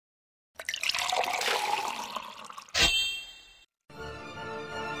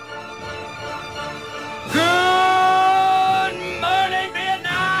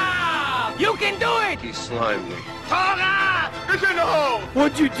slimed me. Tora! Get in the hole!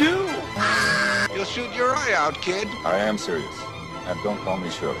 What'd you do? You'll shoot your eye out, kid. I am serious. And don't call me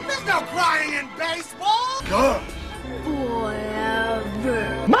Shirley. There's no crying in baseball! Good.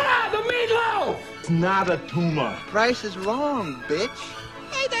 Forever. Ma, the meatloaf! It's not a tumor. Price is wrong, bitch.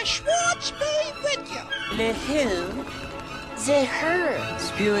 Hey, the Schwartz be with you. The who? The her.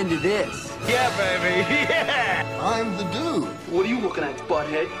 Spew into this. Yeah, baby, yeah! I'm the dude. What are you looking at,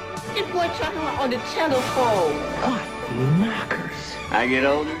 butthead? It boy talking on the telephone. What knockers. I get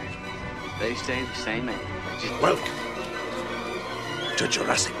older, they stay the same age. Welcome to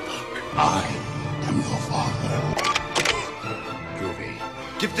Jurassic Park. I am your father.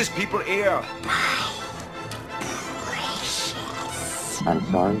 Groovy. Give this people air. I'm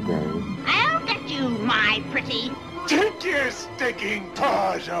sorry, Dave. I'll get you, my pretty. Take your stinking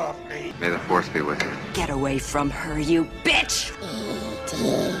paws off me. May the force be with you. Get away from her, you bitch!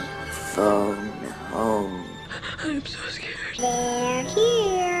 E.T. Phone home. I'm so scared. They're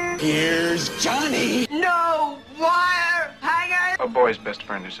here. Here's Johnny. No wire hanger! A boy's best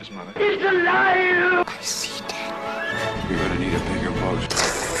friend is his mother. He's alive! I see dead. You're gonna need a bigger boat.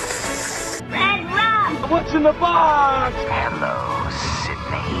 Red rum. What's in the box? Hello,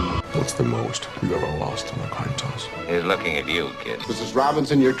 Sydney. What's the most you ever lost on a coin toss? He's looking at you, kid. Mrs.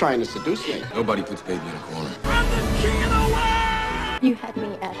 Robinson, you're trying to seduce me. Nobody puts baby in a corner. You had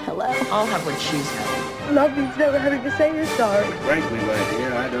me at hello. I'll have what she's having. Love means never having to say you're sorry. Frankly, my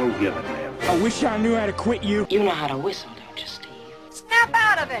dear, I don't give a damn. I wish I knew how to quit you. You know how to whistle, don't you, Steve? Snap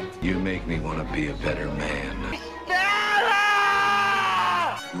out of it! You make me want to be a better man.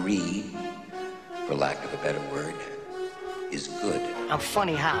 Greed, for lack of a better word, is good. I'm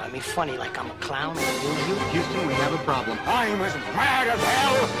funny how? I mean, funny like I'm a clown? Houston, we have a problem. I'm as mad as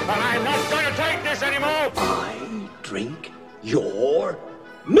hell, and I'm not going to take this anymore. I drink your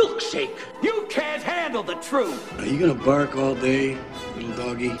milkshake. You can't handle the truth. Are you gonna bark all day, little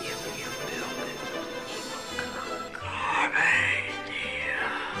doggy?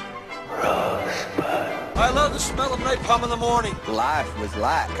 I love the smell of napalm in the morning. Life was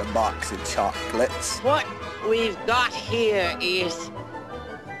like a box of chocolates. What we've got here is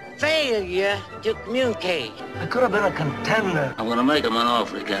failure to communicate. I could have been a contender. I'm gonna make him an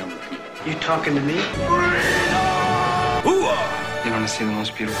offer he can't refuse. You talking to me? You want to see the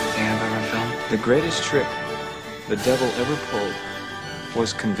most beautiful thing I've ever filmed? The greatest trick the devil ever pulled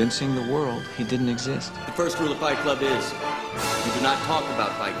was convincing the world he didn't exist. The first rule of Fight Club is you do not talk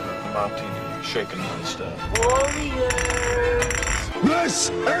about Fight Club. Martini, shaken my stuff. This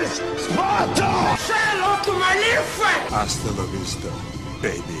is Sparta! Say hello to my little friend! Hasta la vista,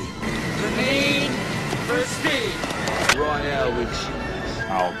 baby. The need for speed. Royale with cheese.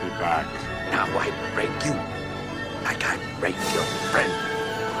 I'll be back. Now I break you like I break your friend.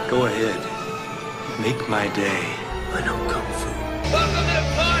 Go ahead. Make my day. I know Kung Fu. Welcome to the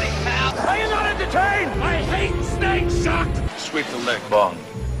party, pal. Are you not entertained? I hate snake shock. Sweep the leg. Bond.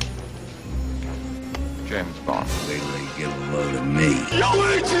 James Bond. Wait till they get a load of me. Yo,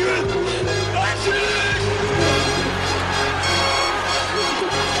 Adrian! Adrian!